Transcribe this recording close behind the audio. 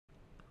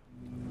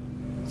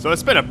So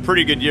it's been a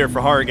pretty good year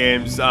for horror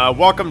games.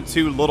 Welcome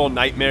to Little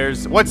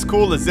Nightmares. What's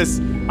cool is this,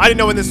 I didn't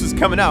know when this was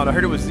coming out. I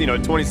heard it was,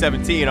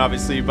 2017,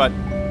 obviously, but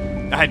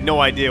I had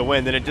no idea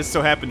when. Then it just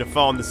so happened to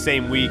fall in the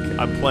same week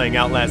I'm playing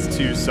Outlast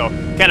 2. So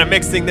kind of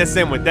mixing this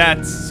in with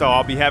that. So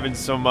I'll be having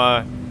some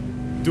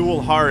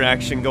dual horror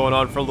action going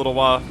on for a little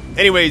while.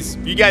 Anyways,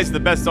 you guys are the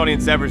best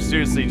audience ever.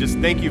 Seriously, just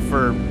thank you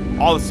for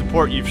all the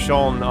support you've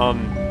shown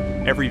on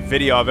every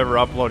video I've ever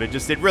uploaded.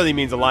 Just, it really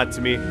means a lot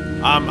to me.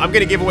 I'm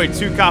gonna give away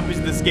 2 copies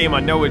of this game. I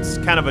know it's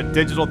kind of a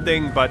digital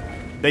thing, but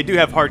they do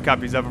have hard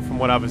copies of it from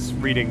what I was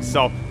reading.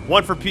 So,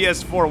 one for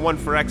PS4, one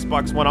for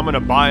Xbox One. I'm gonna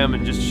buy them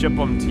and just ship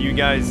them to you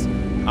guys.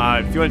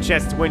 If you want a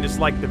chance to win, just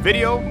like the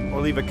video or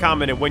leave a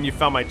comment and when you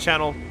found my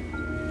channel.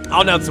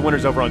 I'll announce the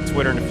winners over on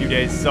Twitter in a few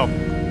days. So,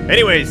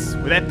 anyways,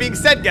 with that being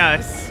said,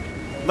 guys,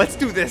 let's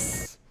do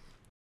this.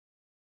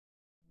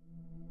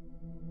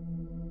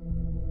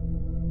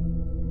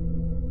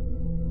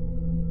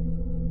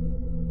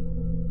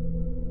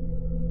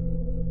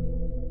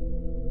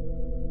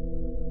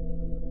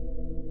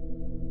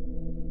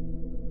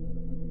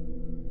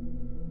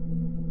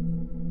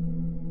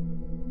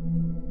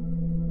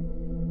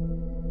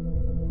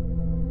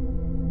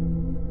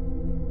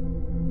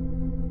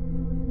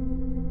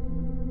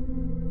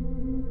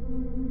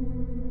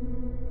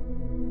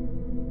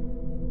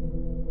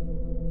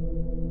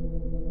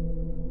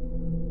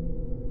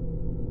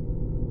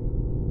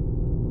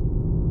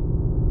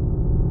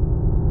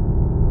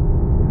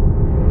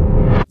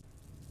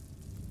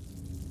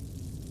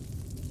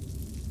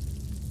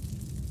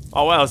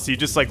 Oh wow, so you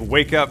just like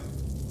wake up.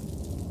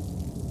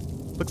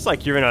 Looks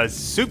like you're in a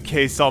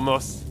suitcase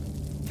almost.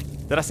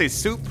 Did I say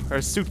soup or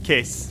a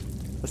suitcase?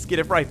 Let's get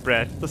it right,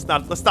 Brad. Let's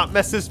not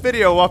mess this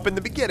video up in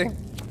the beginning.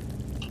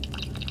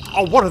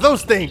 Oh, what are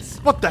those things?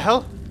 What the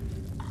hell?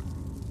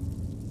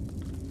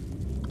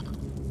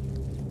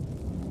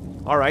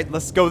 Alright,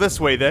 let's go this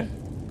way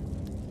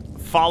then.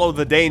 Follow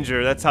the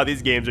danger. That's how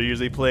these games are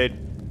usually played.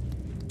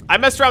 I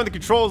messed around with the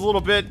controls a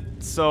little bit,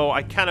 so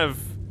I kind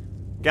of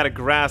got a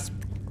grasp.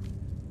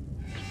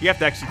 You have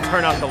to actually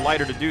turn out the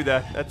lighter to do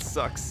that. That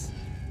sucks.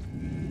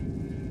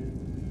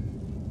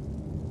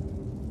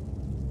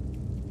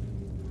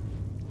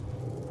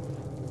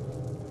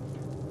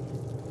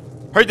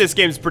 Heard this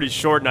game's pretty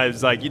short, and I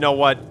was like, you know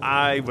what?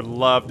 I would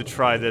love to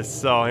try this.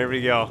 So here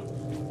we go.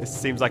 This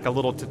seems like a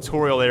little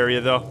tutorial area,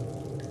 though.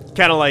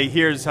 Kind of like,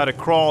 here's how to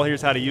crawl,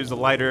 here's how to use the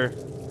lighter,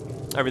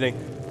 everything.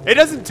 It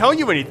doesn't tell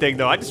you anything,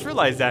 though. I just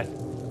realized that.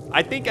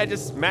 I think I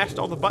just mashed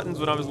all the buttons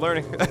when I was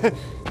learning.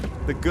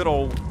 The good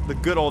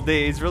old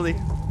days, really.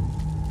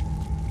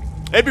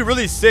 It'd be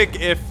really sick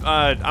if,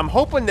 I'm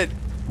hoping that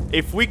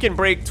if we can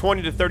break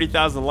 20 to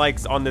 30,000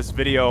 likes on this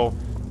video,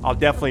 I'll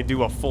definitely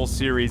do a full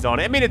series on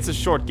it. I mean, it's a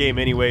short game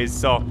anyways,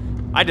 so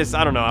I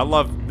don't know. I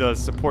love the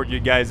support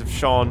you guys have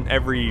shown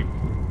every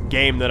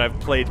game that I've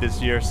played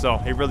this year, so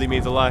it really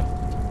means a lot.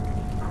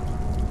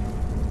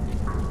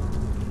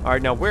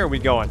 Alright, now where are we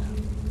going?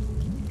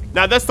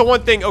 Now, that's the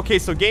one thing. Okay,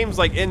 so games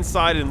like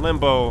Inside and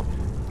Limbo,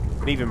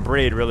 and even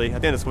Braid, really. I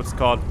think that's what it's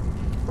called.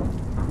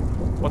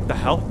 What the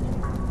hell?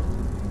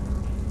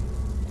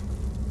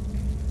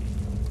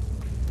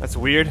 That's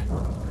weird.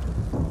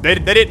 They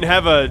didn't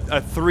have a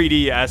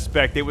 3D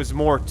aspect. It was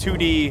more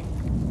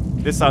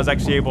 2D. This I was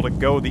actually able to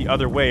go the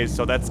other way,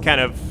 so that's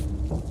kind of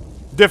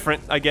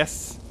different, I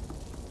guess.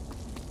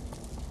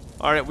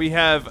 Alright, we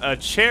have a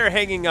chair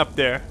hanging up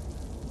there.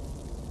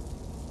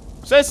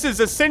 So this is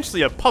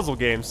essentially a puzzle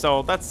game,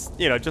 so that's,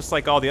 just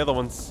like all the other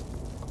ones.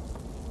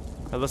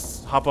 Now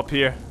let's hop up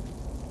here.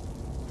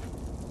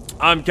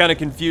 I'm kind of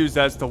confused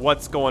as to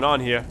what's going on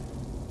here.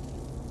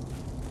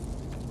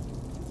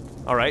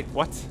 Alright,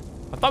 what?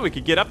 I thought we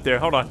could get up there.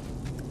 Hold on.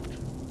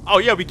 Oh,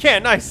 yeah, we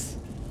can. Nice.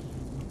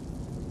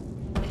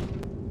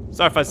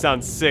 Sorry if I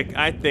sound sick.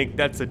 I think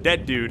that's a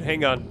dead dude.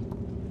 Hang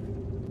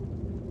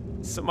on.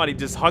 Somebody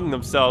just hung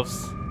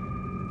themselves.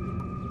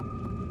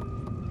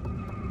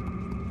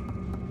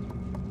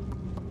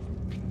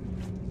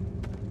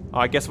 Oh,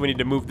 I guess we need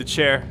to move the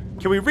chair.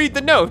 Can we read the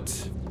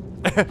note?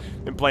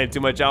 Been playing too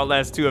much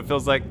Outlast 2, it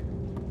feels like.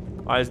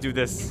 Alright, let's do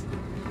this.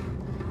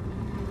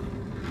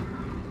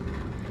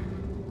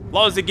 As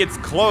long as it gets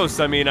close,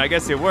 I mean, I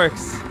guess it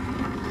works.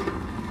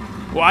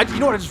 Well, you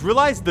know what I just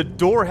realized? The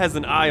door has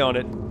an eye on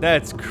it.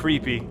 That's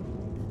creepy.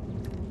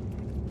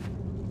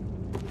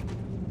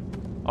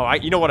 Oh,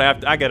 you know what?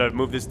 I gotta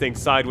move this thing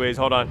sideways.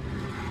 Hold on.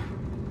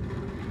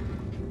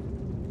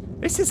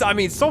 This is, I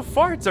mean, so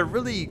far it's a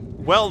really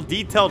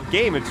well-detailed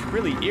game. It's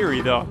really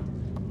eerie, though.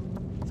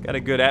 It's got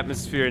a good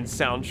atmosphere and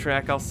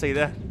soundtrack, I'll say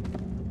that.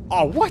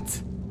 Oh,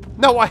 what?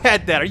 No, I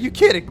had that. Are you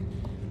kidding?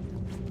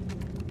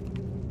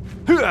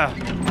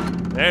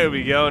 There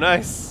we go.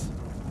 Nice.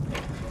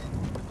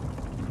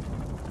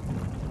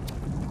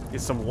 Get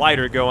some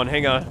lighter going.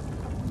 Hang on.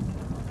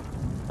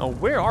 Oh,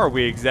 where are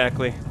we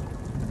exactly?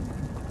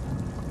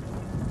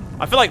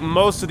 I feel like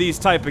most of these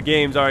type of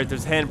games, alright,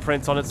 there's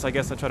handprints on it, so I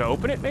guess I try to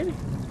open it, maybe?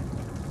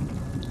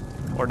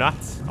 Or not.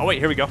 Oh, wait,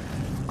 here we go.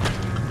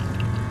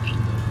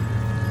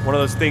 One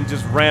of those things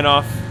just ran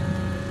off.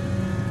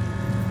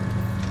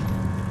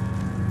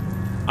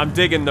 I'm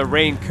digging the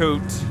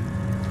raincoat.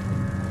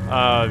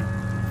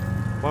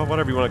 Well,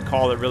 whatever you want to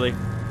call it, really.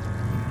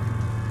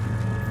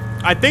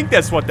 I think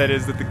that's what that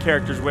is that the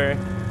character's wearing.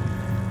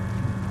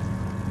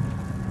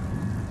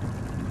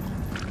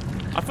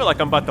 I feel like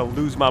I'm about to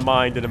lose my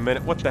mind in a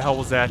minute. What the hell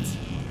was that?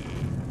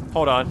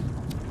 Hold on.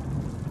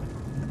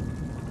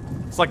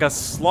 It's like a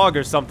slug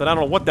or something. I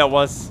don't know what that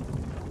was.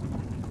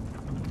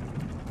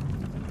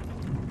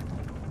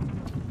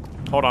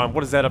 Hold on.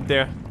 What is that up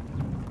there?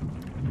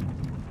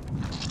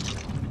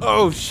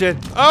 Oh, shit.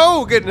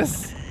 Oh,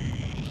 goodness.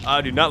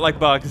 I do not like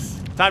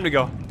bugs. Time to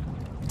go.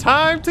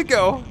 Time to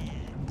go.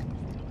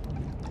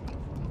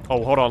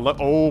 Oh, hold on.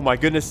 Oh, my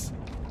goodness.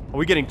 Are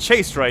we getting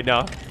chased right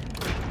now?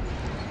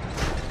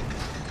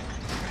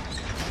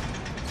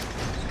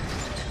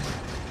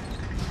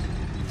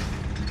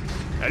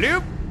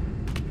 Hello?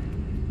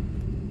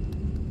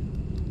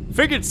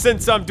 Figured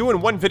since I'm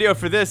doing one video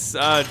for this,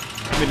 I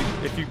mean,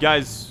 if you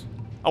guys...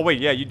 Oh, wait,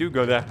 yeah, you do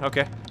go there.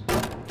 Okay.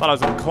 Thought I was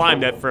gonna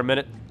climb that for a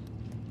minute.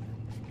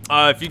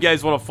 If you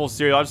guys want a full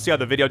serial, I'll just see how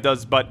the video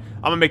does, but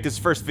I'm gonna make this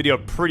first video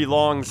pretty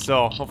long,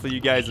 so hopefully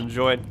you guys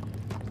enjoy it.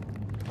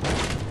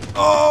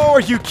 Oh, are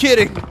you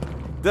kidding?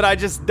 Did I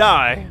just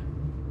die?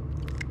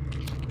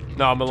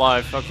 No, I'm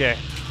alive. Okay.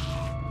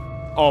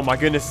 Oh, my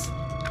goodness.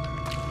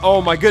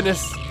 Oh, my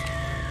goodness.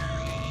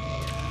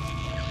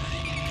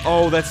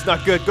 Oh, that's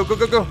not good. Go, go,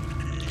 go, go.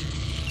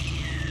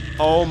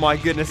 Oh, my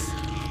goodness.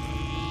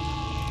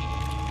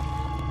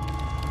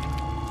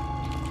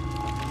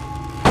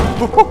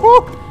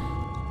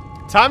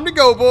 Time to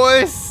go,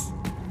 boys.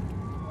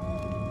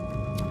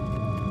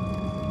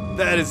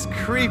 That is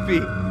creepy.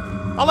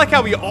 I like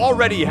how we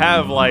already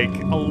have, like,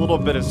 a little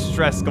bit of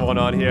stress going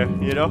on here,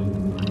 you know?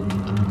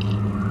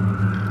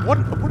 What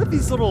are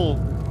these little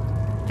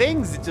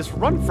things that just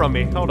run from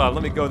me? Hold on,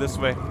 let me go this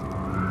way.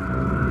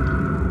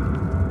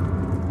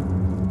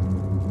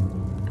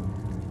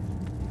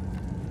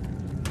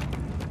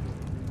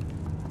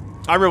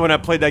 I remember when I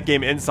played that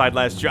game Inside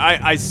last year.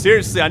 I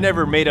seriously, I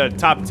never made a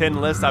top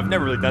 10 list. I've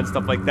never really done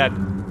stuff like that.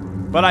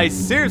 But I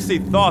seriously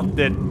thought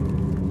that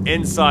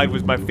Inside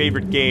was my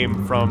favorite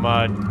game from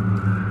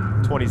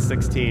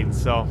 2016,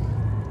 so.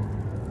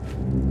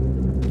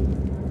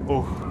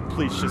 Oh,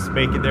 please just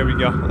make it. There we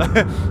go.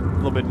 A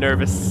little bit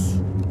nervous.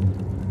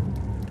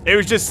 It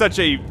was just such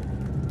a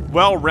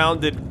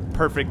well-rounded,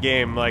 perfect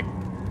game. Like,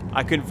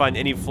 I couldn't find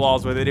any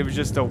flaws with it. It was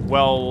just a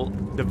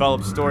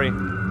well-developed story.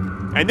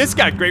 And this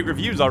got great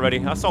reviews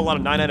already. I saw a lot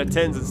of 9 out of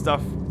 10s and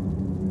stuff.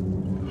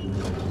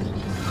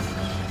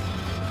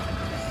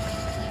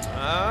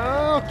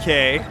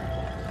 Okay.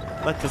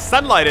 Let the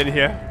sunlight in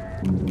here.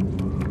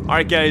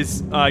 Alright,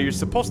 guys. You're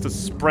supposed to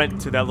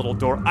sprint to that little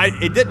door.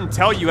 It didn't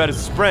tell you how to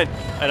sprint,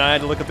 and I had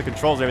to look at the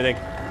controls and everything.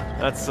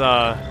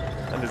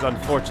 That is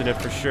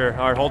unfortunate for sure.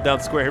 Alright, hold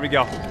down square. Here we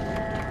go.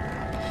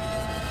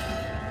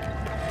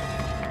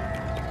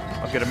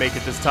 I'm gonna make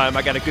it this time.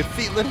 I got a good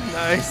feeling.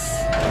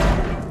 Nice.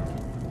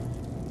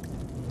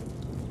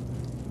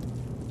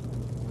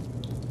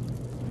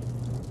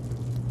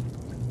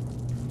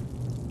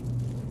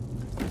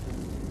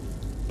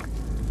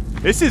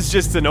 This is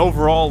just an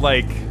overall,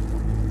 like,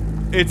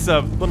 it's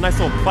a nice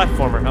little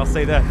platformer, I'll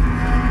say that.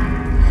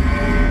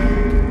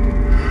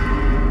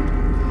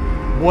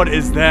 What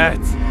is that?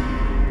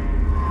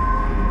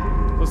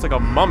 Looks like a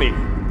mummy.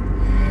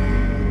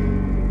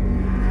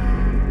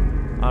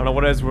 I don't know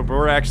what it is, but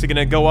we're actually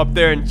gonna go up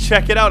there and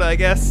check it out, I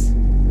guess.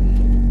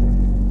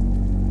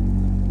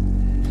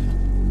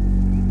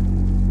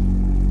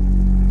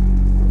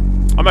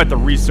 I'm gonna have to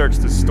research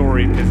the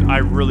story, because I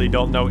really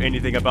don't know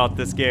anything about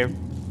this game.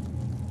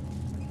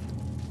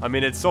 I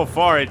mean, so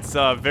far, it's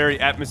very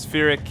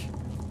atmospheric.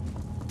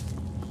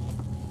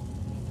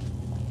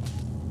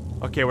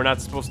 Okay, we're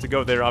not supposed to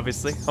go there,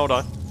 obviously. Hold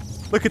on.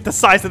 Look at the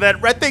size of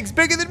that red thing's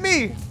bigger than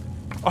me!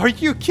 Are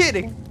you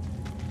kidding?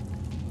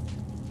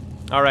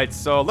 Alright,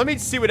 so let me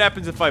see what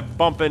happens if I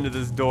bump into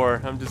this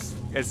door.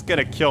 It's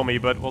gonna kill me,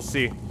 but we'll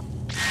see.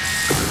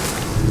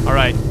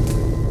 Alright.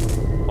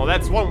 Well,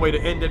 that's one way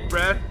to end it,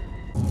 Brad.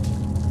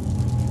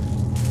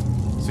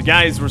 So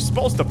guys, we're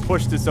supposed to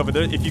push this over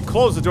there. If you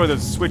close the door,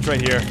 there's a switch right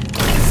here.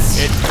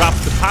 It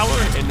drops the power,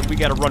 and we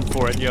gotta run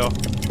for it, yo.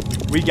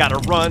 We gotta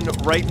run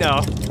right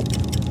now.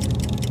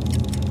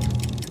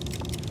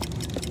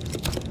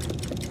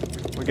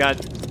 We got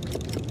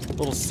a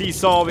little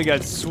seesaw, we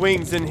got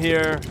swings in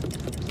here.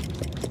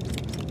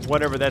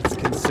 Whatever that's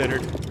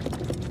considered.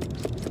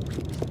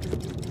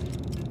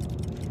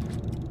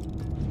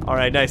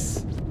 Alright,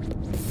 nice.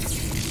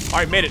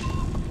 Alright, made it.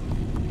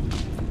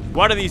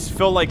 Why do these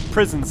feel like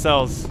prison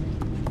cells?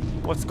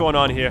 What's going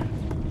on here?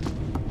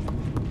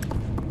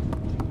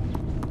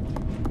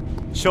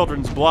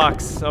 Children's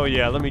blocks. Oh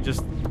yeah, let me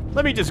just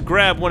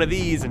grab one of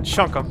these and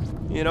chunk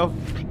them, you know?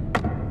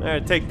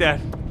 Alright, take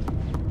that.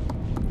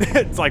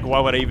 It's like, why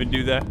would I even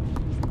do that?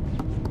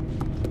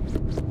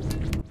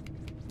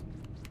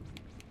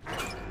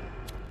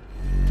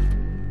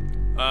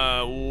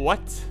 What?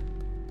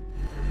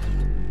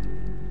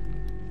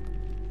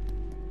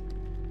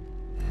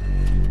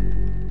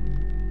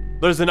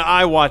 There's an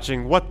eye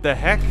watching. What the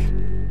heck?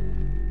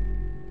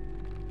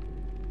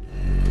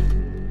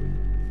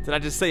 Did I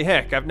just say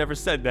heck? I've never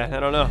said that. I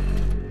don't know.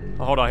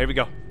 Oh, hold on. Here we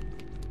go.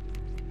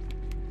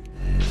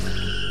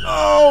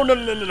 Oh, no,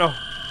 no, no, no, no.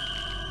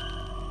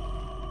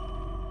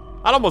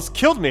 That almost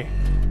killed me.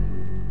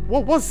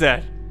 What was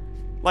that?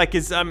 Like,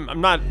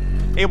 I'm not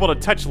able to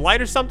touch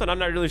light or something? I'm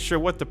not really sure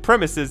what the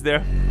premise is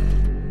there.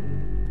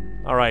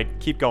 Alright,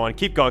 keep going,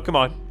 come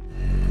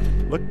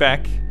on. Look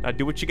back. Now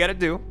do what you gotta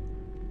do.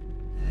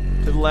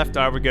 To the left,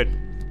 alright, we're good.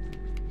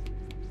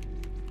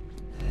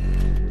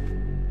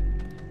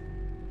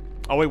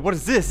 Oh wait, what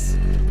is this?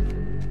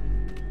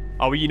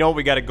 Oh, you know what?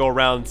 We gotta go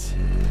around.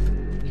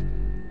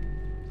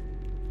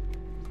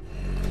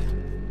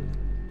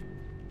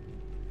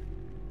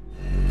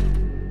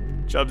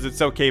 Chubbs,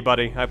 it's okay,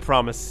 buddy. I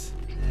promise.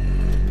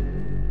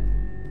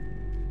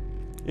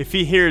 If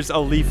he hears a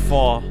leaf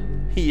fall,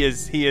 he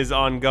is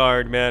on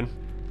guard, man.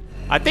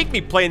 I think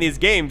me playing these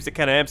games, it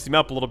kind of amps him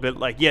up a little bit.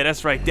 Like, yeah,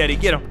 that's right, Daddy,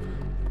 get him.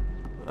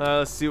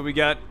 Let's see what we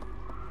got.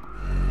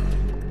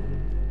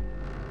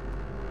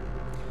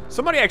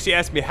 Somebody actually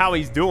asked me how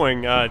he's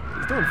doing.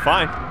 He's doing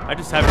fine. I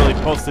just haven't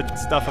really posted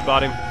stuff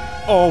about him.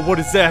 Oh, what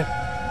is that?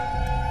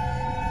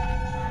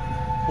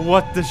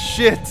 What the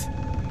shit?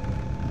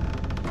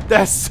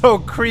 That's so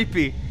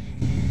creepy.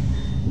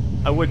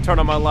 I would turn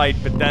on my light,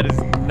 but that is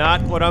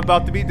not what I'm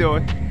about to be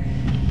doing.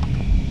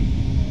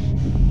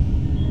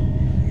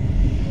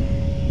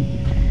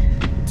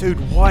 Dude,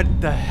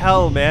 what the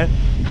hell, man?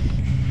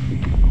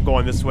 I'm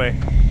going this way.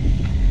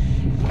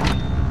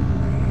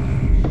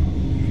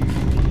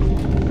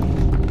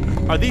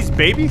 Are these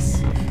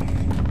babies?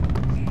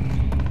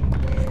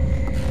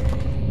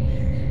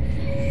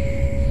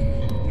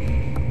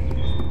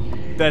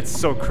 That's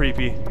so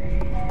creepy.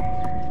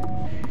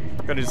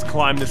 Gotta just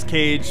climb this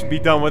cage, be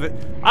done with it.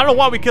 I don't know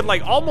why we could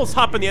like almost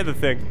hop in the other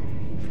thing.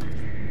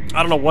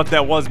 I don't know what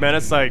that was, man.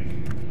 It's like,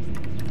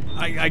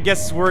 I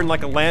guess we're in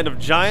like a land of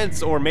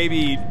giants, or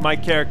maybe my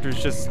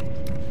character's just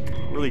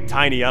really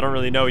tiny. I don't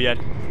really know yet.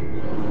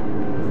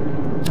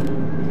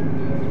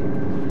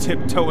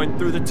 Tiptoeing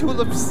through the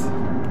tulips.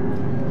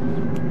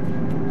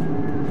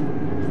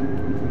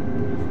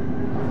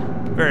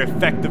 Very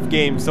effective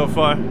game so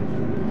far.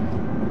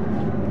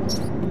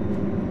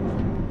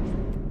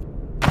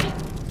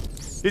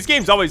 These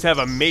games always have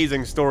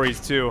amazing stories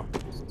too.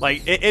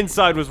 Like,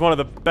 Inside was one of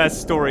the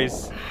best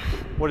stories.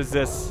 What is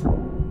this?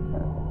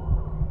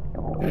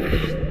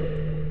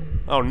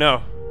 Oh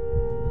no.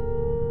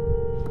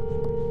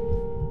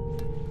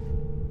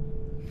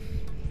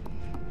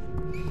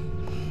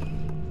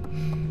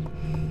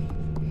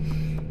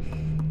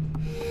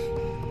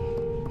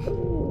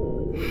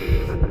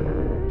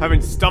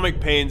 Having stomach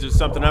pains or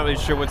something, not really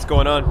sure what's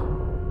going on.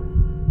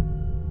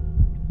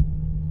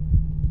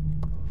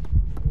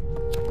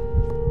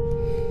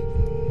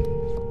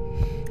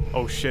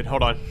 Oh shit,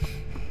 hold on.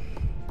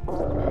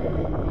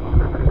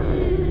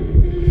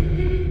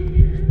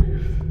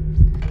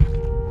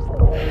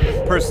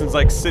 Person's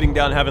like sitting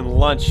down having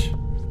lunch.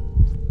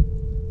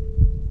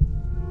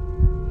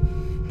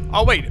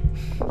 Oh wait.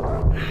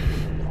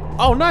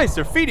 Oh nice,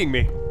 they're feeding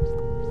me.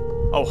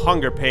 Oh,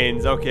 hunger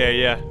pains, okay,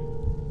 yeah.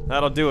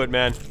 That'll do it,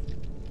 man.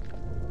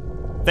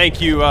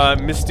 Thank you,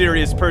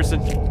 mysterious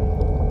person.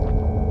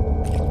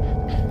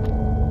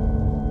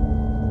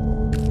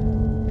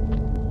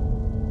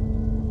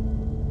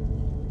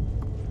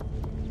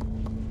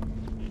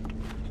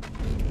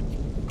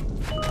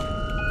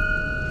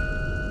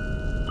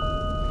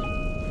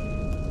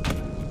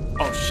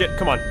 Oh shit,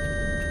 come on.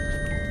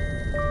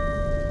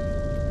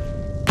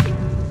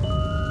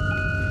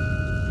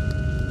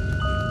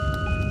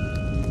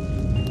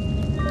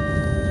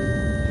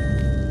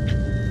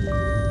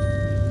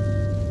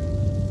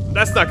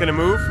 That's not gonna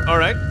move.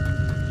 Alright.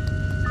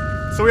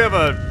 So we have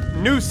a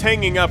noose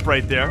hanging up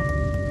right there.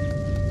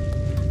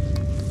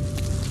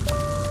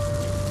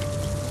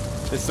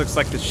 This looks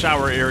like the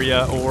shower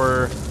area,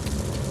 or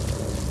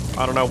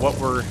I don't know what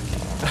we're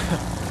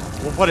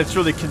what it's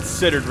really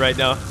considered right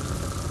now.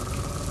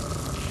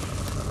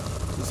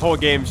 This whole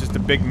game is just a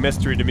big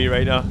mystery to me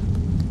right now.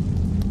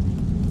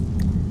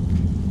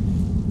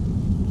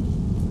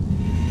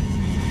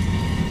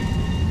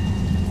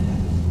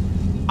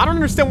 I don't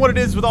understand what it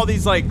is with all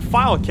these, like,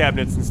 file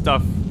cabinets and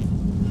stuff.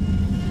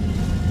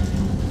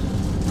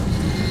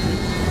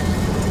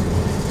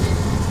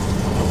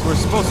 We're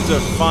supposed to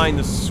find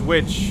the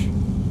switch,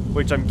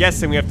 which I'm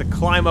guessing we have to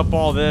climb up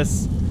all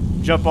this,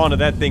 jump onto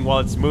that thing while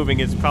it's moving.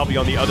 It's probably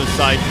on the other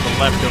side to the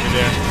left over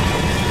there.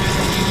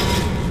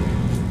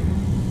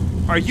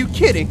 Are you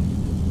kidding?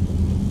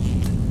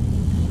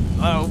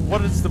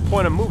 What is the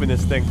point of moving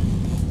this thing?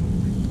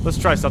 Let's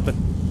try something.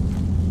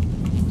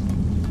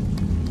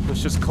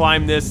 Let's just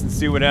climb this and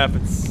see what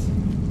happens.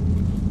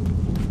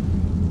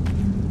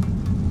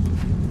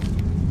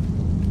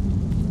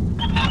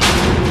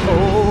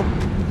 Oh!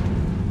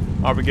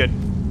 Are we good?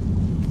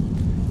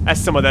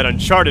 That's some of that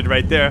Uncharted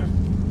right there.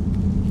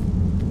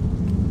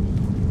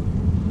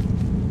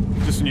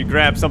 Just when you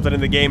grab something in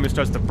the game, it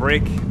starts to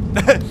break.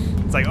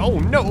 It's like, oh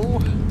no!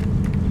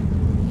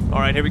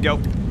 Alright, here we go.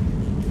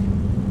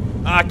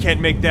 I can't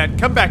make that.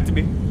 Come back to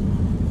me.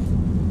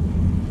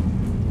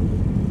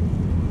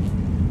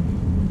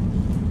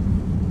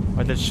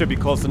 Alright, that should be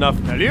close enough.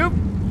 Hello?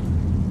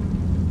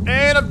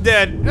 And I'm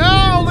dead.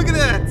 Oh, look at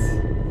that.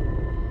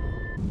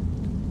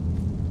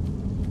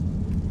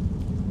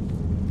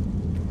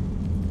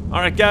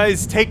 Alright,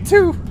 guys, take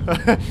 2.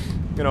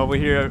 You know, over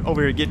here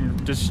getting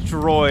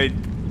destroyed.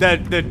 The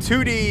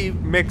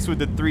 2D mixed with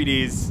the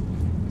 3Ds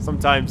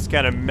sometimes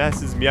kind of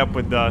messes me up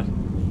with the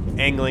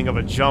angling of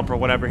a jump or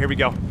whatever. Here we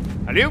go.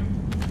 Hello?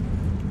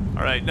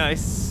 Alright,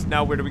 nice.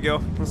 Now where do we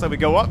go? Looks like we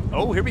go up.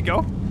 Oh, here we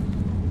go.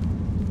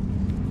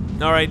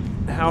 Alright,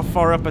 how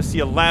far up? I see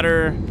a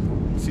ladder.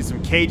 I see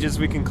some cages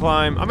we can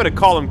climb. I'm gonna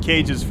call them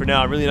cages for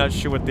now. I'm really not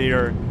sure what they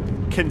are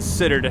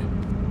considered.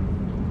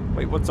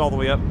 Wait, what's all the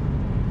way up?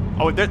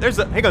 Oh, there's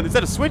a... Hang on, is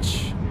that a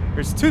switch?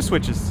 There's 2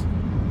 switches.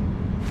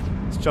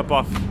 Let's jump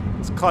off.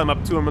 Let's climb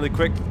up to them really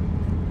quick.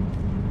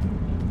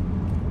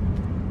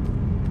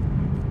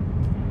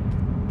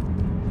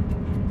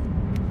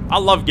 I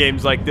love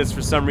games like this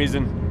for some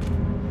reason.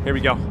 Here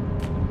we go.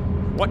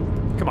 What?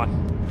 Come on.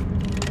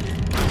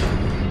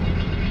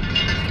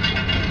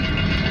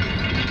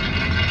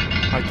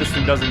 Alright, this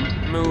one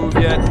doesn't move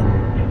yet.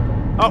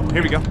 Oh,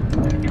 here we go.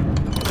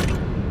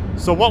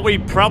 So what we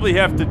probably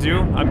have to do,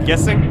 I'm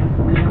guessing,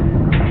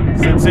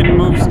 since it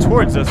moves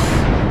towards us,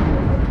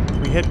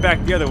 we head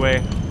back the other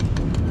way,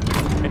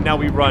 and now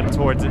we run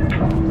towards it.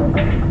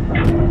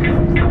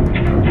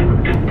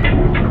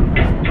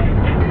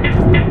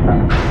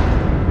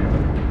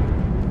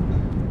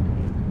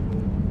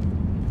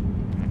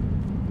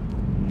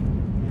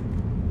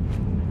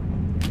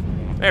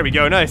 There we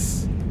go,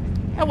 nice.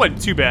 That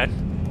wasn't too bad.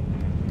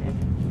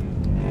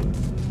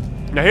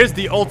 Now here's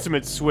the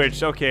ultimate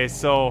switch. Okay,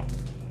 so...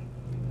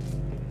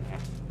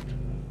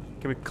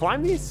 Can we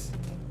climb these?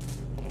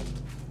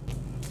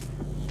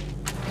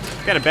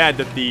 It's kind of bad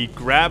that the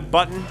grab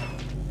button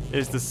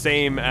is the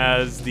same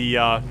as the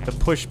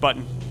push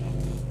button.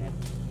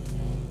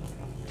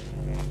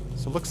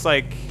 So it looks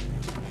like...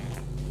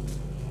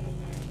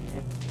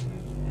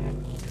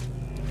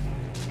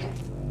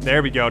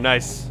 There we go,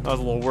 nice. I was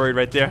a little worried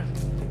right there.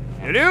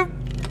 Hello?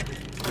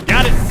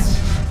 Got it!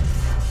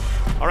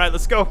 Alright,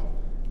 let's go.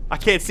 I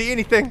can't see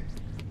anything.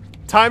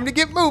 Time to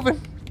get moving.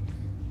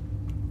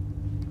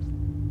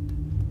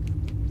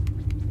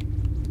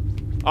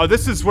 Oh,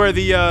 this is where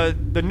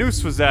the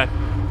noose was at.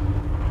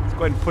 Let's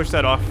go ahead and push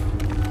that off.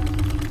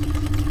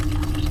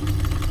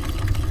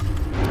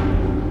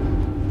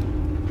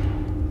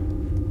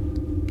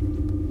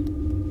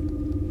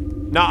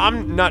 Now,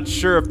 I'm not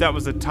sure if that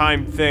was a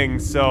timed thing,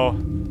 so...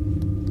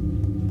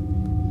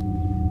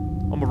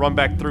 I'm gonna run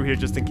back through here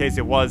just in case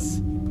it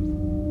was.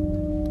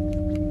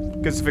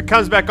 Because if it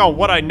comes back on,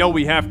 what I know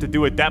we have to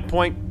do at that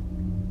point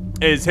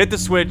is hit the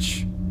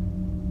switch,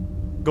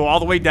 go all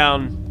the way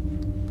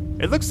down.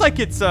 It looks like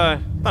it's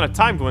not a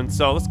timed one,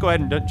 so let's go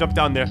ahead and jump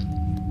down there.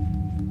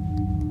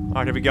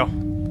 Alright, here we go.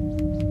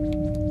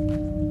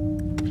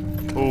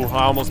 Ooh,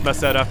 I almost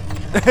messed that up.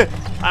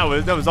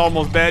 that was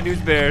almost bad news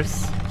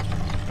bears.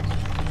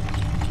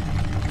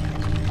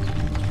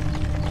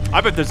 I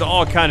bet there's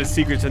all kind of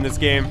secrets in this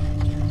game.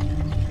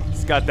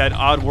 It's got that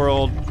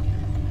Oddworld,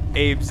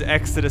 Abe's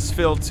Exodus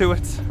feel to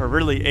it. Or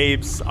really,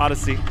 Abe's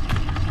Odyssey.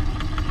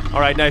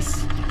 Alright,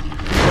 nice.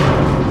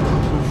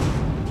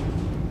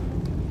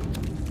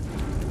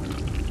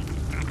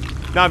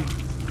 Now I'm...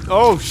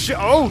 Oh,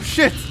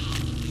 shit!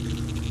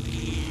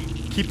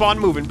 Keep on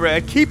moving,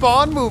 Brad. Keep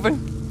on moving.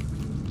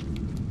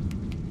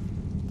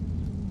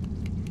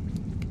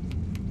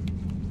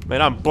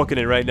 Man, I'm booking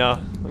it right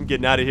now. I'm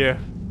getting out of here.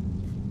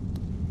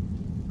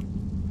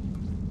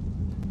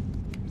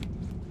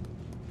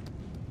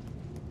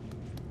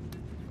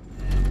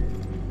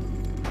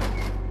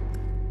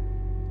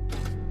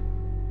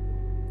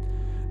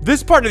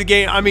 This part of the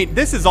game, I mean,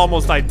 this is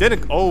almost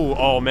identical.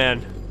 Oh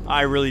man.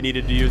 I really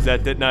needed to use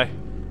that, didn't I?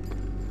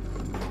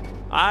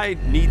 I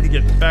need to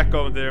get back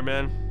over there,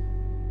 man.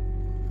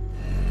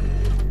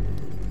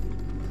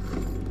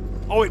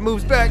 Oh, it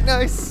moves back,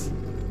 nice.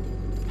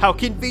 How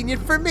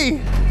convenient for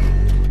me.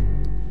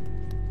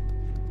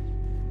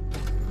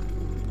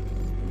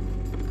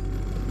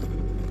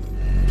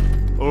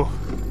 Oh.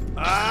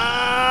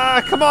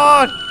 Ah, come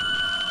on.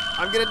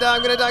 I'm gonna die,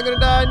 I'm gonna die, I'm gonna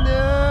die.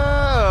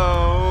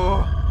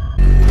 No.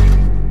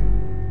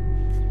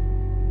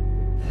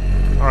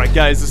 Alright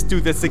guys, let's do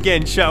this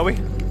again, shall we?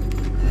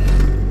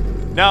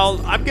 Now,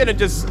 I'm gonna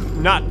just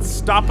not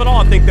stop at all.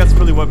 I think that's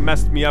really what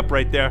messed me up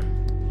right there.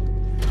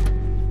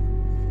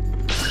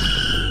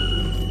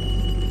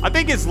 I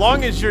think as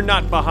long as you're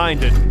not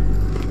behind it.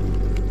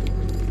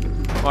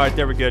 Alright,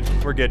 there we're good.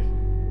 We're good.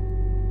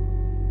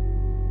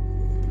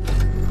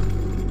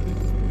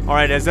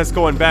 Alright, as that's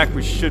going back,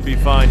 we should be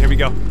fine. Here we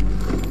go.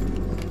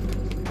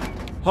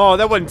 Oh,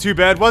 that wasn't too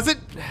bad, was it?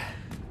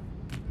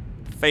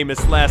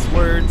 Famous last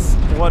words.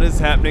 What is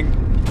happening?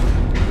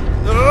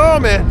 Oh,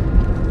 man.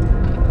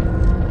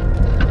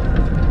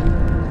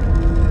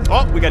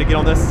 Oh, we gotta get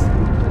on this.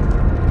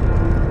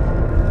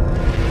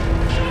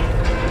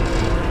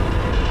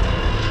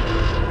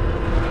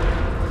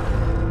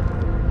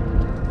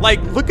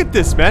 Like, look at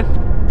this, man.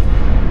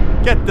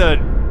 Get the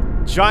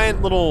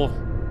giant little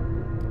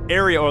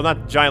area, or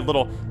not giant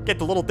little, get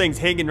the little things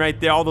hanging right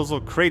there, all those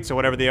little crates or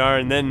whatever they are,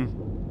 and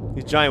then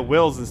these giant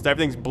wheels and stuff.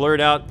 Everything's blurred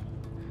out.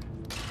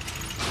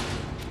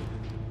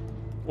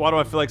 Why do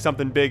I feel like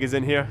something big is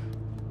in here?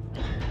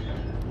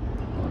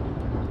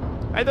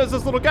 Hey, there's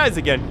those little guys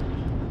again.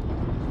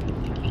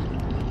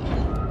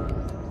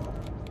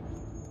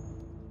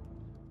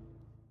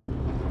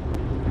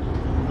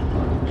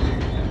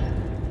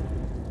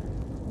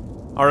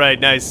 Alright,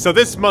 nice. So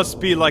this must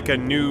be like a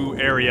new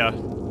area.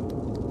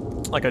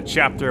 Like a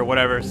chapter or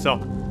whatever. So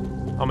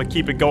I'm gonna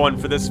keep it going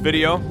for this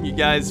video. You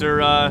guys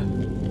are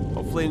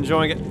hopefully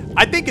enjoying it.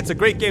 I think it's a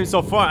great game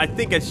so far. I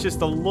think it's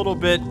just a little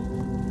bit,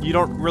 you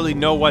don't really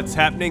know what's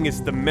happening. It's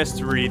the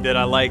mystery that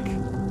I like.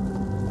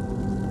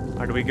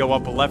 Or do we go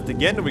up a left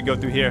again? Or do we go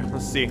through here?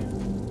 Let's see.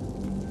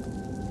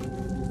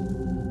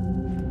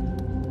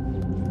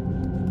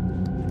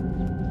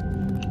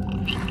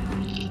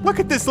 Look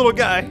at this little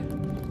guy.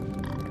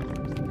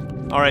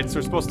 Alright, so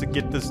we're supposed to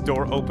get this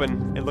door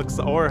open. It looks,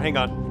 or hang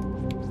on.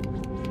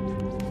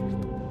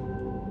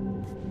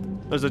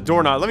 There's a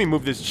doorknob. Let me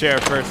move this chair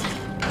first.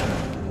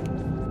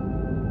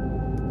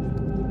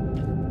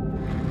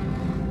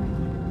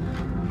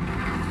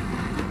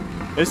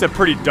 It's a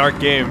pretty dark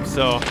game,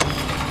 so...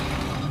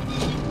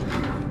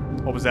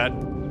 What was that?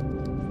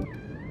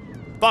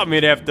 Thought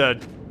we'd have to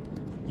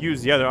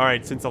use the other.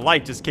 Alright, since the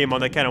light just came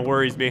on, that kind of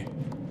worries me.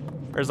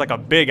 There's like a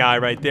big eye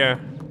right there.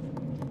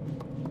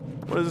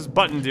 What does this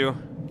button do?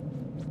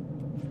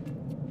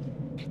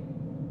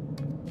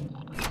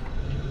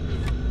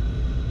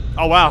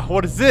 Oh wow,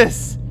 what is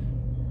this?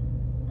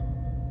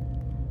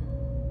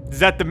 Is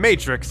that the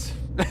Matrix?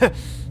 That's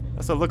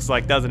what it looks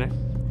like, doesn't it?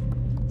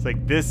 It's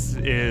like, this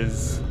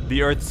is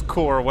the Earth's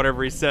core,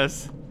 whatever he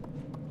says.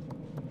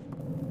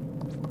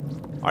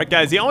 Alright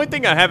guys, the only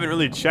thing I haven't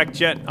really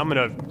checked yet, I'm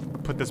gonna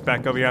put this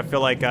back over here. I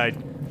feel like I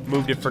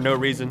moved it for no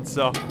reason,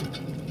 so.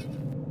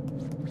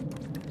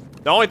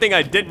 The only thing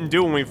I didn't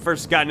do when we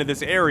first got into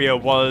this area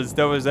was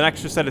there was an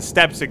extra set of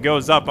steps that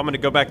goes up. I'm gonna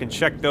go back and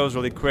check those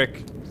really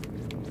quick.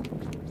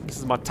 This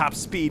is my top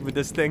speed with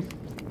this thing.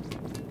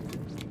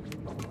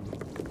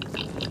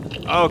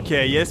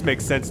 Okay, yeah, this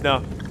makes sense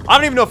now. I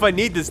don't even know if I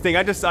need this thing.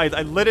 I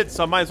lit it,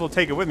 so I might as well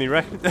take it with me,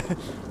 right?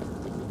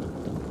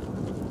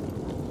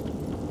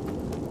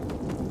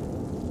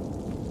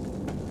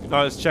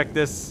 Alright, let's check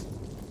this.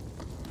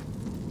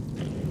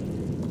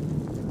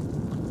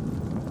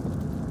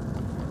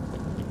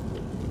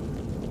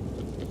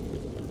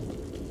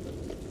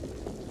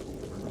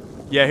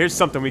 Yeah, here's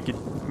something we could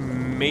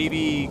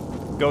maybe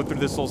go through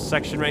this little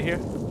section right here.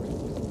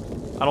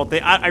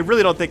 I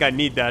really don't think I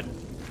need that.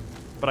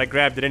 But I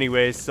grabbed it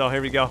anyways, so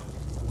here we go.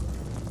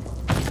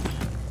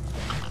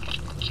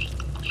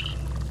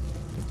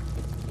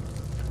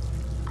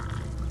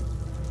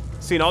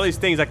 Seeing all these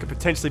things I could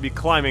potentially be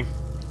climbing.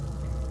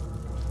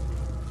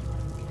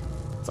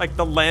 It's like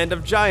the land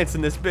of giants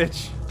in this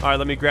bitch. Alright,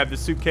 let me grab the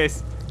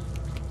suitcase.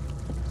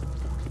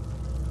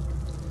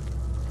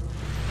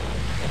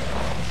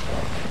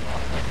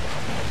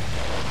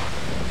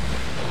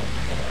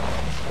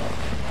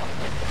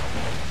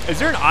 Is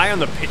there an eye on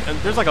the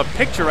there's like a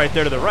picture right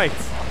there to the right.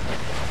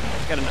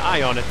 It's got an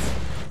eye on it.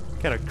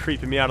 Kind of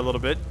creeping me out a little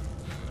bit.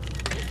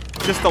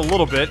 Just a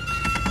little bit.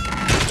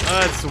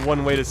 That's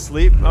one way to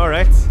sleep.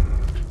 Alright.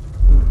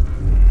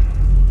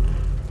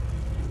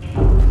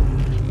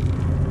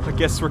 I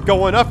guess we're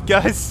going up,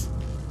 guys.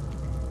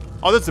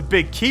 Oh, there's a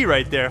big key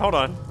right there. Hold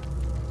on.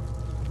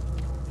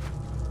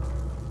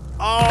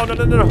 Oh, no,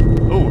 no, no, no.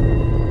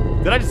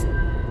 Oh. Did I just...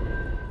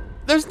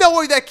 There's no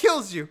way that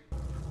kills you.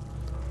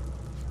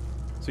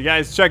 So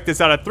guys, check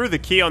this out. I threw the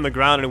key on the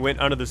ground and it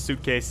went under the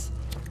suitcase.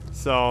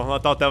 So I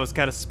thought that was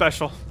kind of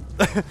special.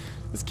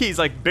 This key's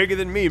like bigger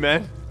than me,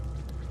 man.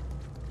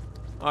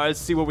 Alright, let's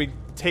see what we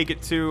take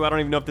it to. I don't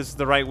even know if this is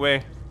the right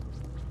way.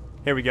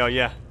 Here we go,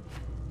 yeah.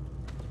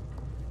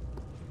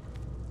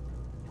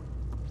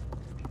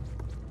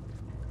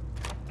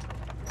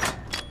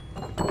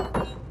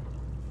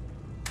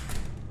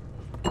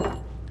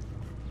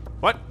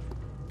 What?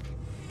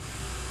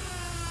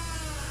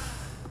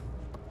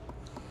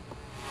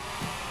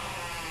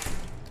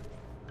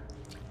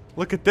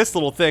 Look at this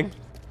little thing.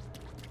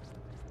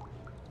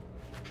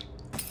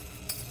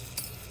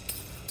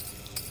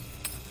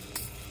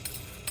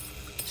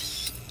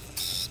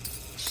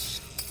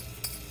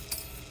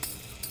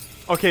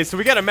 Okay, so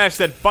we gotta match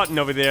that button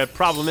over there.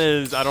 Problem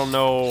is, I don't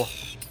know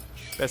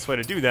best way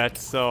to do that,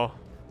 so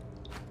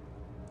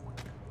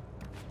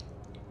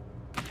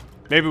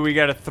maybe we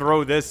gotta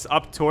throw this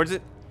up towards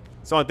it.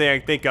 It's the only thing I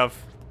can think of.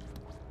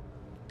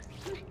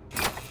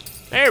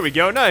 There we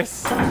go,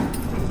 nice.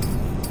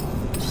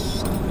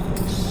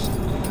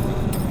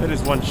 That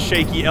is one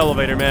shaky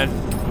elevator, man.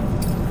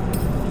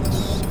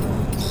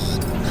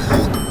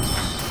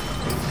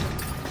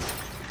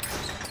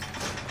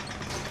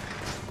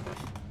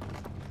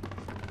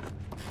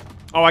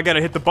 Oh, I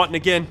gotta hit the button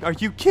again. Are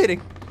you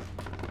kidding?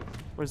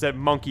 Where's that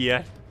monkey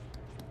at?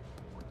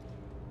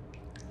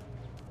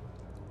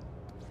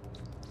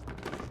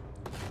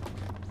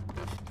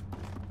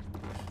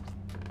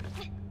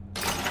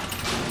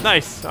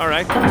 Nice. All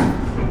right.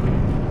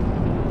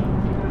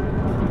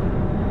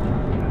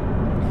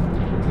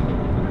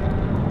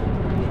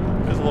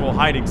 There's a little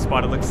hiding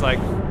spot, it looks like.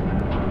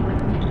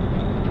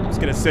 I'm just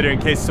gonna sit here in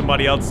case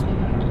somebody else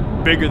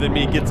bigger than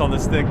me gets on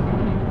this thing.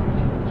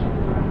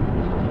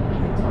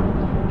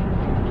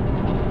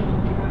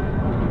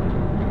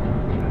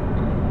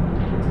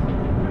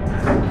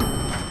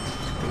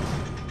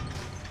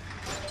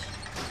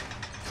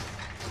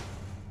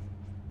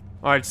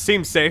 Alright,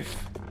 seems safe.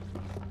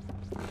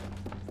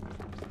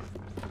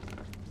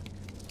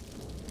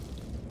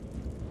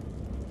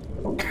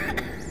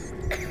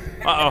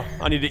 Uh-oh,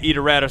 I need to eat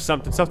a rat or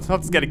something.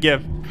 Something's gotta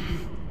give.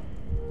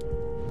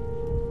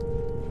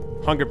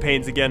 Hunger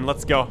pains again,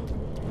 let's go.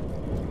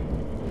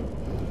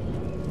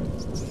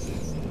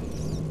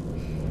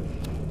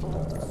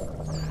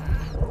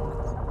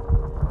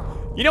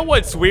 You know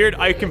what's weird?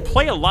 I can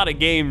play a lot of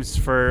games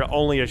for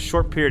only a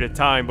short period of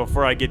time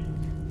before I get,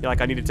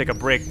 like, I need to take a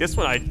break. This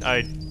one,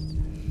 I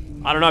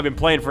don't know, I've been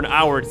playing for an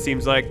hour, it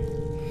seems like.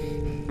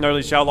 Not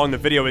really sure how long the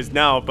video is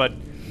now, but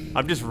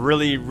I'm just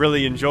really,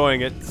 really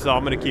enjoying it, so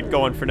I'm gonna keep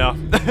going for now.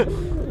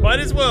 Might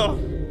as well.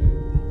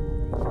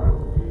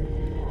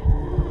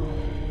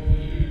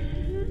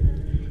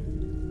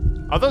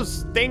 Are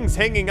those things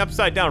hanging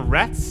upside down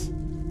rats?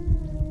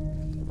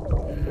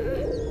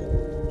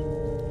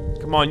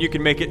 Come on, you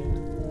can make it.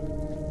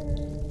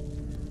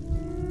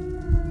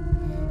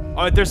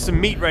 Alright, there's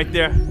some meat right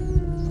there.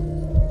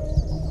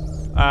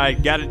 I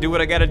gotta do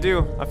what I gotta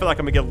do. I feel like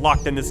I'm gonna get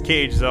locked in this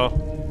cage,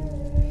 though.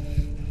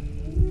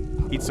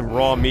 Eat some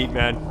raw meat,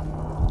 man.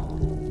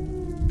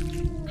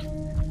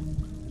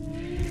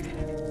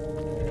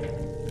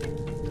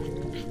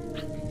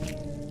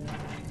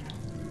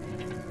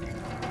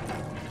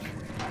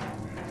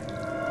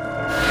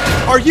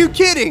 Are you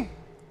kidding?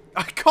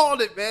 I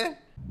called it, man.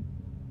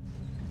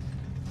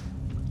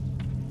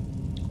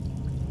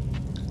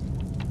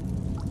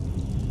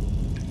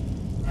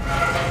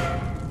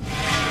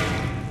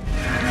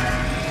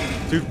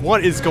 Dude,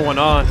 what is going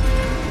on?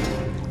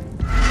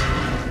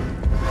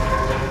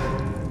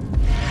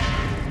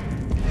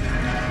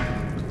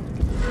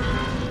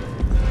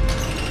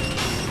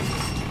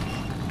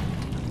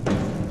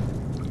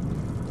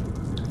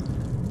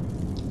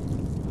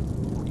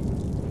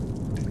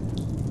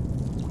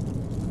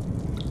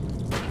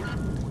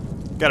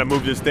 Gotta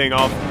move this thing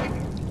off.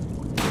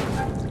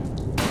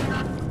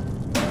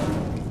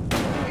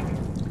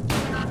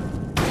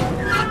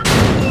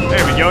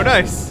 There we go,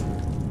 nice.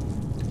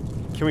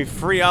 Can we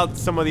free out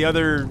some of the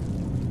other,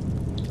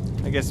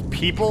 I guess,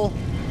 people?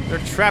 They're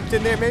trapped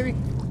in there, maybe?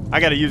 I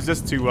gotta use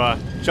this to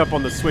jump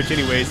on the switch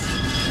anyways.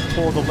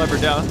 Pull the lever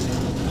down.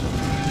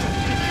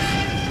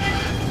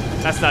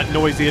 That's not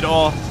noisy at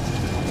all.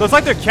 So it's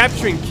like they're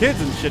capturing kids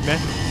and shit, man.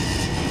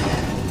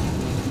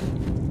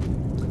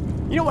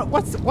 You know what?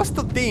 What's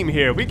the theme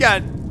here? We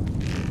got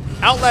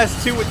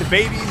Outlast 2 with the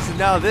babies, and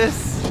now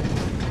this.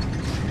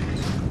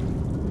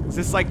 Is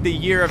this like the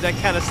year of that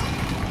kind of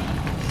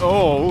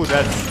Oh,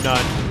 that's not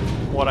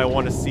what I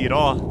want to see at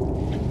all.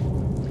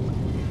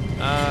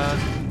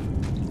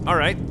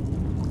 Alright.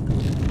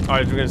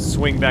 Alright, we're gonna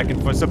swing back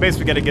and forth. So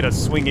basically we gotta get a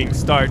swinging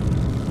start.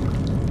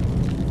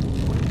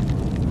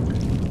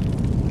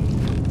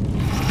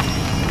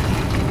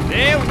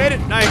 Yeah, we made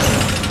it.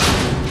 Nice.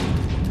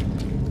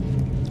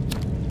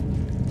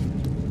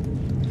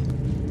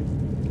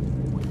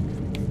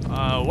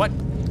 What?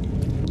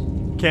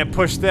 Can't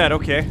push that.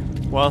 Okay.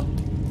 Well,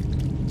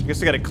 I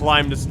guess I gotta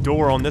climb this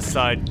door on this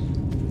side.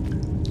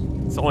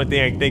 It's the only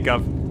thing I can think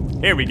of.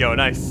 Here we go.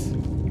 Nice.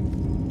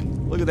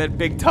 Look at that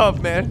big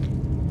tub, man.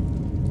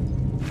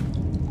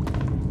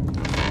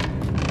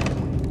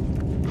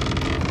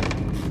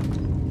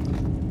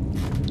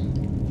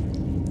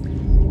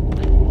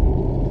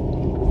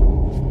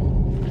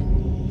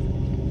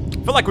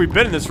 I feel like we've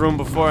been in this room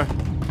before.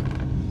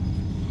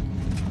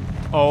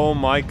 Oh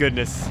my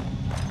goodness.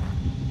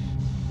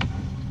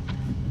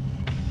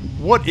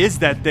 What is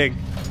that thing?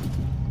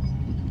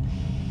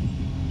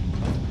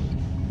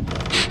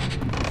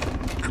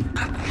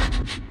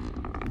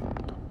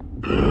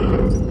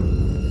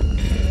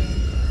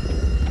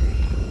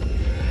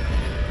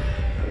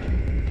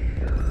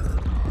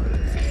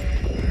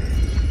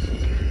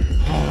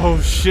 Oh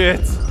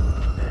shit.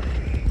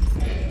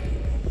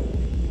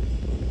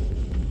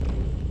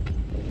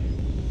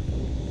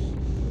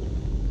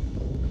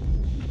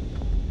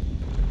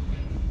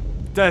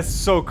 That's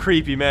so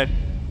creepy, man.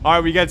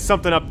 Alright, we got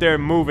something up there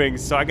moving,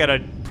 so I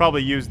gotta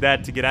probably use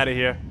that to get out of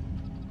here.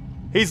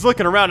 He's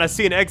looking around. I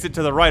see an exit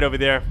to the right over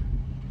there.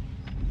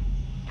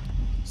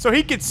 So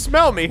he could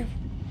smell me.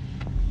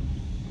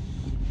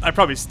 I'd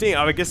probably stink.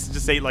 I guess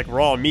just ate like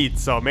raw meat,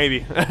 so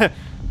maybe.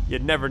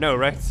 You'd never know,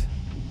 right?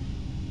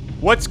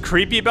 What's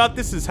creepy about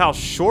this is how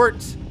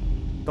short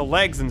the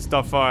legs and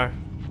stuff are.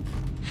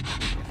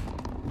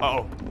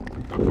 Uh-oh.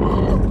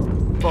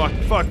 Fuck,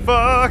 fuck,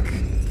 fuck!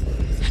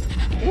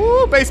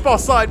 Woo, baseball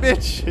slide,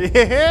 bitch!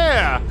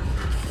 Yeah!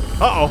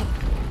 Uh-oh.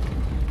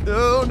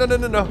 No, no, no,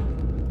 no, no.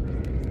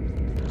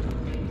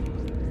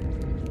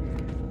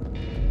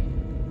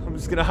 I'm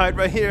just gonna hide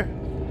right here.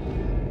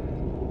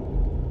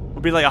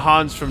 We'll be like a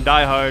Hans from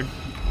Die Hard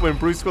when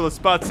Bruce Willis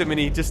spots him and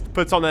he just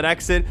puts on that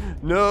accent.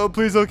 No,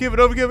 please don't give it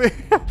over, give me.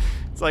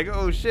 It's like,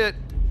 oh shit.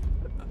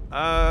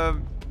 I'll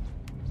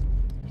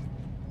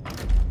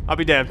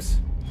be damned.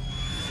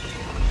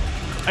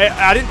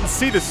 I didn't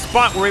see the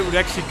spot where it would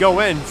actually go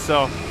in,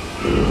 so.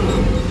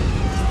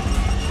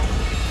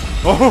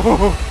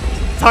 Oh,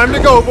 time to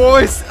go,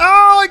 boys.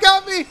 Oh, it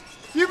got me,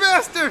 you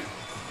bastard.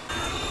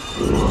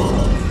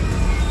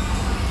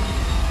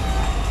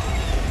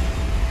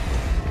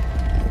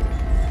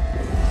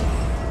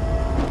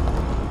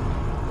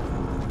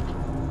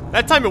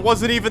 That time it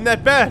wasn't even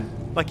that bad.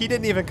 Like, he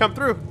didn't even come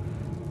through.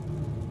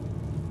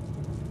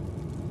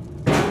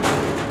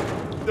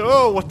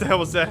 Oh, what the hell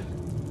was that?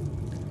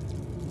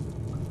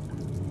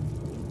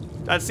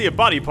 I see a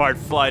body part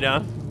fly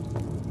down.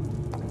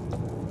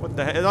 What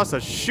the hell? That's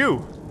a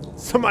shoe.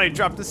 Somebody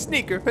dropped a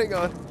sneaker. Hang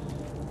on.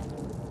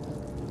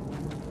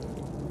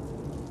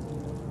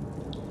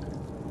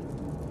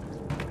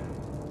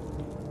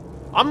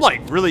 I'm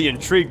like really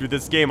intrigued with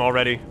this game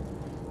already.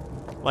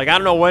 Like, I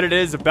don't know what it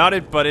is about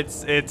it, but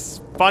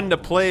it's fun to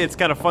play. It's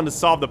kind of fun to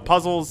solve the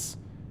puzzles.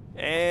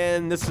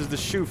 And this is the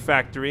shoe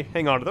factory.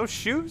 Hang on, are those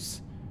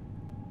shoes?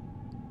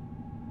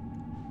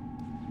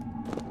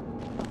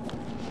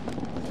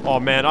 Oh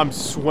man, I'm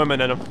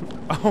swimming in them.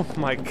 Oh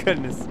my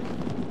goodness.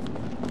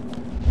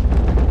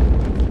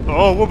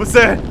 Oh, what was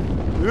that?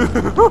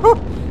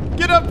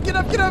 Get up, get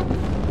up, get up.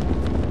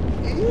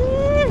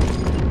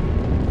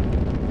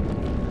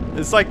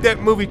 It's like that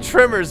movie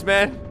Tremors,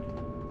 man.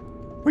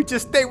 We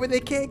just stay where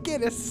they can't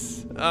get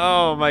us.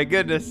 Oh my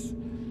goodness.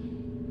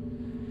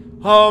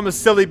 Oh, I'm a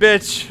silly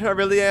bitch. I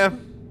really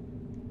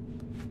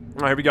am.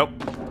 Alright, here we go.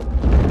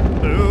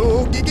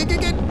 Oh,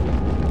 get.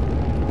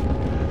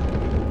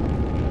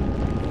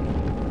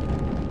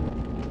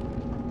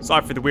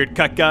 Sorry for the weird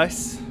cut,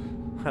 guys.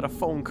 Had a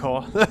phone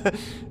call.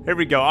 Here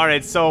we go.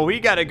 Alright, so we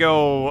gotta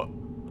go.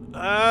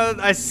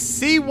 I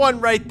see one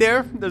right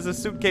there. There's a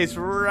suitcase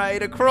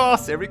right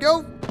across. There we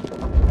go.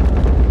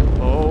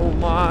 Oh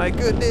my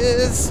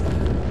goodness.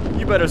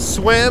 You better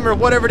swim or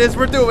whatever it is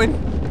we're doing.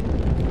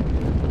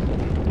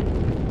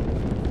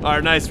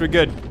 Alright, nice, we're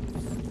good.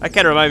 That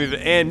kind of reminds me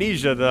of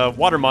Amnesia, the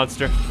water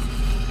monster.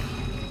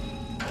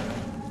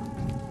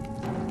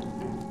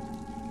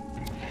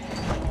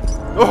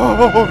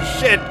 Oh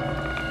shit.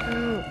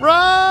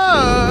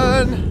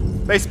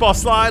 Run! Baseball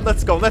slide,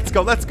 let's go, let's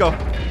go, let's go.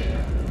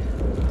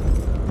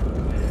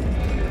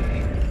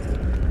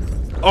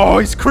 Oh,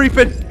 he's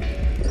creeping.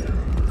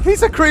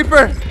 He's a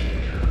creeper.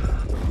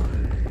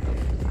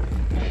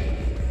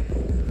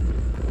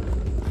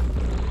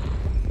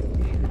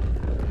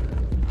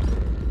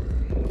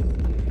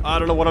 I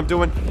don't know what I'm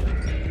doing.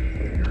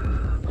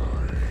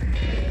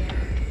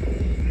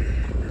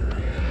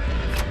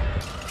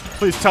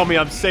 Please tell me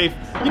I'm safe.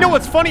 You know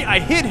what's funny? I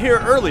hid here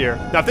earlier.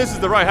 Now, if this is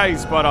the right hiding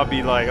spot, I'll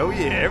be like, oh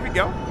yeah, here we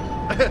go.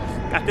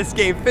 Got this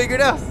game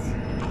figured out.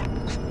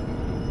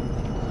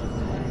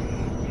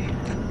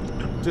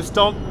 Just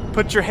don't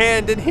put your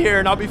hand in here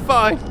and I'll be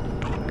fine.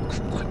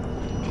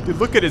 Dude,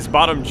 look at his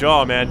bottom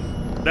jaw, man.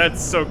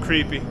 That's so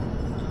creepy.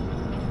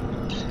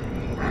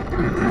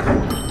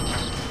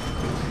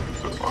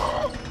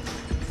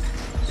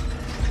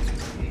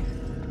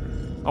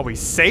 Are we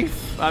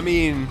safe? I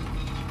mean...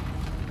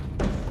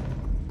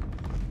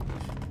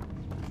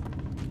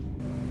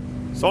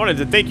 So I wanted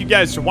to thank you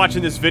guys for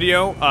watching this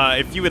video.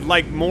 If you would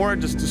like more,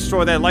 just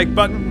destroy that like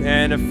button.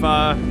 And if,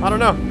 I don't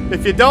know.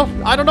 If you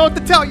don't, I don't know what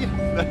to tell you.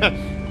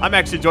 I'm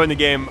actually enjoying the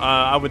game.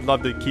 I would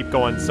love to keep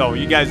going. So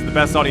you guys are the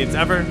best audience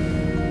ever.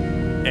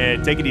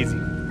 And take it easy.